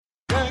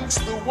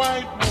against the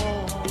white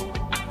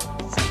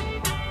walls,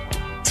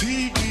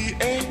 TV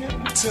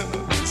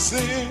antennas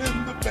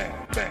in the back.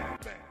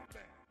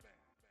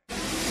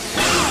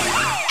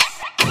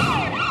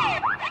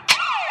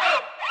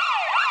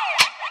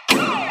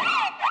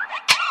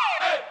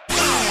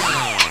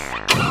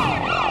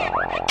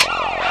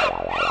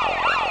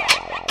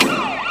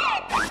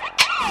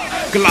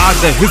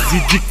 كالعادة هز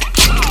يديك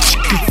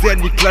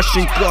لساني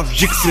كلاشينكوف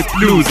جيكس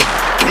بلوز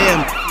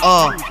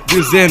ام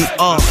دوزين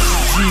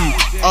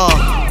جي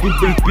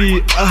دبل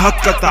بي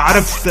هكا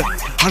تعرفت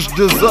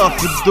حشد زاف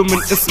بدو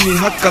من اسمي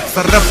هكا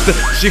تصرفت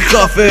شي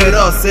خافي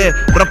راسي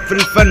رب في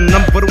الفن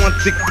نمبر وان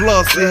تي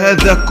كلاسي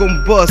هذا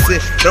كومباسي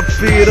رب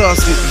في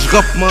راسي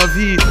شغف ما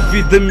في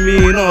دمي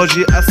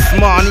ناجي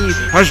اسمعني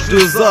حشد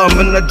زاف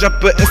من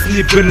جاب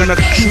اسمي بنك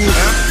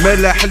شوف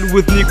مالا حلو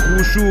ذنيك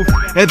وشوف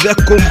هذا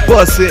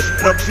كومباسي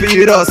رب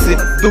في راسي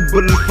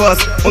دبل الفاس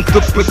انت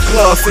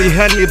بكلاسي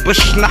هاني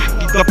باش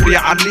نحكي دبري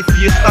علي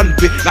في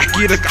قلبي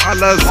نحكي لك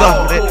على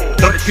زهري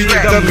رب في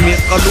دمي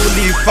قالوا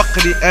لي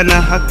فقري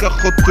انا هكا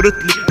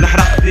خطرتلي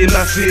نحرق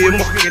ديما في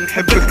مخي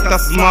نحبك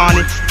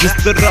تسمعني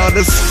مستر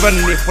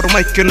فني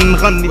فرمايك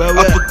نغني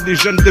افوت لي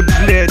جنب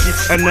بلادي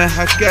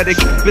انا هكا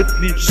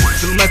ركبتلي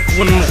شفت الماك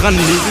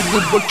ونغني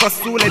ذوب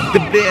الفصولة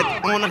الدبلات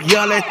اون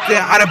غيالاتي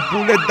عرب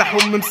ولاد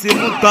دحوم ممسي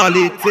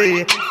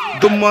مونتاليتي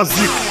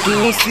دمازيك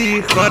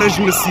تونسي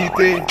خارج من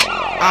سيتي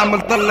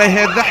عمل طلع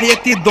هذا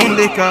حياتي دون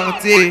لي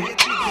كارتي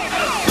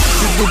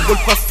دوب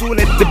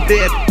الفصولة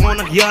الدبلات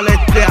اون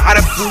غيالاتي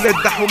عرب ولاد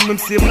دحوم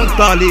ممسي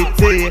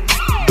مونتاليتي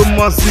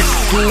دمازيك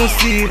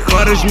تونسي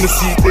خارج من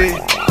سيتي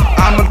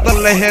عمل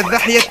طلع هذا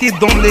حياتي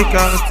دون لي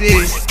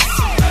كارتي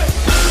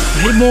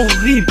هي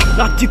مغرب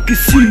نعطيك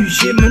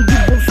السوجي من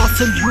دوب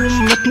الفاصل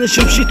اليوم ما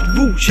تنجمش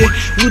تبوجي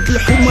ود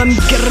الحومة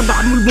مقرب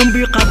عمل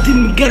بومبي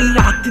قاعدين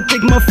مقلع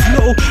عطيتك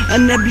مفلو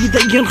انا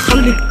بداية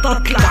نخليك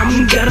تطلع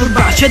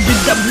مقربع شد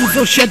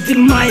الدبوزة وشد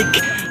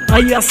المايك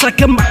هيا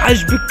ساكا ما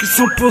عجبك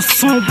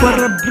 100%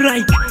 برا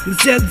برايك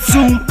زاد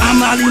زوم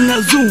اعمل علينا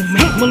زوم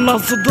من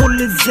لاصدور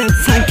للزاد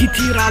سان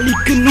كتير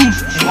عليك النوم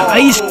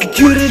عايش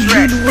كتير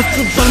الليل وسط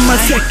الظلمة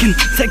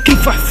ساكن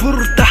في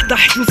حفر تحت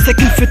حيو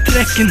ساكن في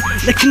تراكن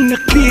لكني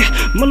قبيح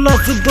من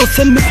لاصدور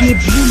سمتني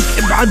بليد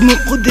ابعد من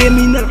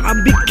قدامي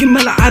نلعب بك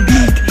كيما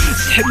العبيد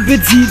تحب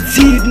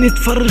تزيد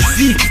نتفرج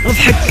فيك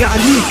نضحك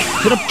عليك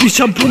ربي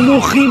شابو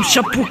مخيم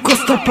شابو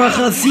كوستا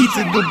باغازيت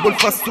دوب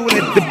الفصولة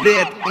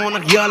الدبلات اون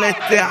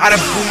غيالاتي عرب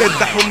ولاد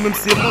دحوم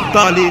ممسي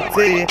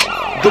مونتاليتي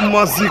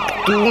دمازيك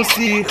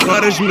تونسي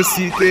خارج من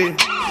سيتي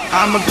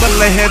عمل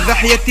طلع هذا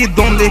حياتي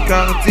دون لي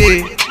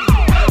كارتي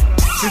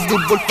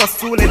دوب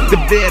الفصولة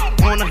الدبلات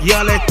اون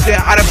غيالاتي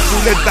عرب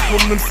ولاد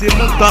دحوم ممسي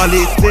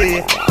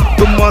مونتاليتي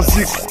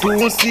دمازيك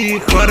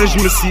تونسي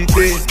خارج من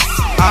سيتي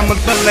عمل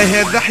طلع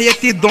هذا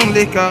حياتي دون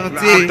لي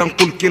كارتي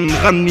تنقول كي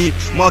نغني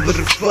ماضر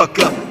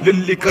فاكا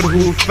للي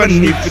كرهو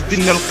فني في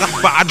الدنيا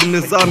القح بعد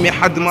نظامي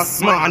حد ما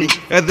سمعني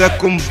هذا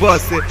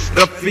كومباسي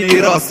رب في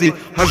راسي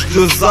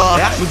هجدو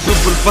زار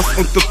ندوب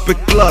الفصل انتو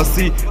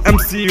بكلاسي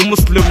امسي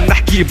مسلم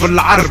نحكي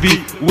بالعربي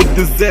ود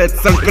الزاد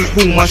سنق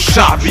الحومة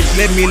الشعبي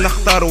كلامي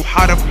نختار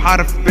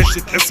وحرف باش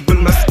تحس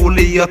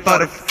بالمسؤولية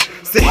طرف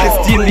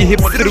صح ستيلي هيب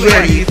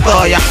سروالي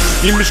طايح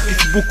يمش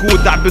كيسبوك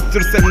ودع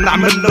بالترسل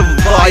نعمل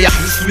الضايح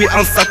نسوي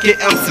انساكي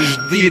امس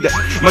جديدة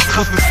ما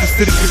تخافش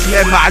تسرب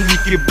كلام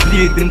عليك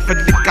بليد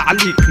نفدلك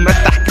عليك ما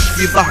تحكيش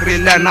في ظهري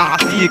لا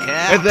نعطيك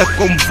هذا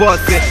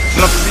كومباسي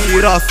ربي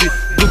راسي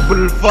دوب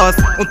الفاس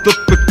انتو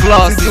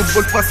بكلاسي دوب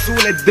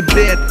الفاصولة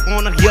الدبلات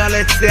اون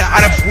غيالاتي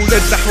عرب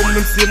ولاد دحوم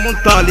ممسي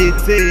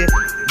مونتاليتي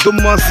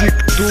دمازيك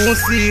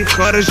تونسي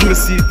خارج من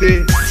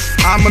سيتي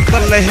عمل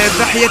طلع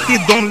هذا حياتي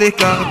دون لي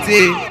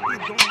كارتي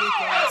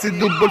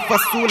دوب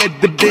الفصولة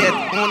الدبلات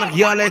اون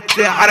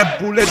غيالاتي عرب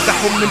ولاد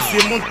دحوم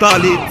ممسي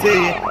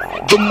مونتاليتي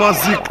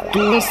دمازيك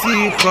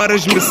تونسي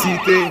خارج من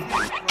سيتي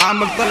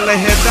عمل طلع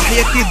هذا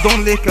حياتي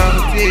دون لي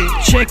كارتي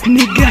شاك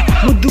نيجا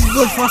ودوب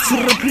الفاصل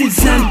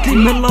ريبريزانتي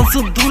من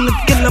لاصد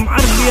نتكلم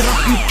عربي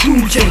رابي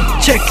توجي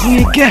شاك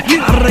نيجا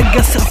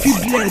الرقصة في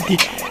بلادي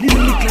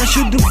اللي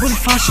كلاشو دوب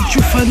الفاصل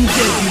تشوفها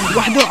ندادي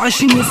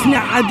 21 سنة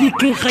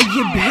عاديك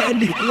نخيبها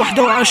لي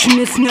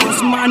 21 سنة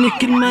اسمعني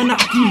كلمة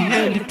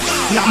نعطيها لك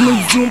نعمل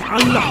زوم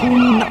على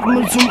اللحوم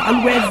نعمل زوم على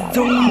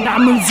الوازون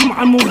نعمل زوم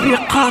على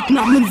الموبقات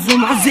نعمل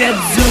زوم على زياد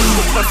زوم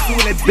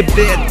الفصولة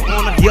الدبلات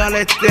اون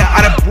غيالاتي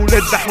عرب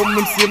ولاد دحوم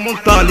ممسي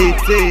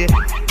مونتاليتي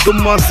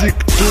دمازيك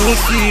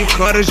تونسي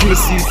خارج من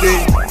سيتي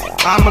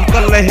عمل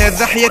طلع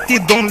هذا حياتي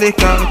دون لي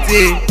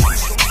كارتي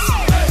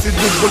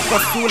دوب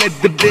الفصولة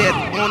الدبلات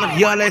اون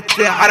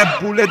غيالاتي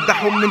عرب ولاد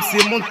دحوم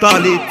ممسي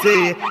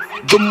مونتاليتي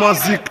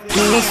دمازيك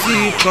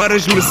تونسي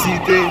خارج من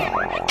سيتي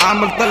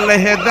عمل طلع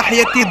هذا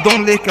حياتي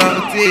دون لي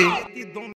كارتي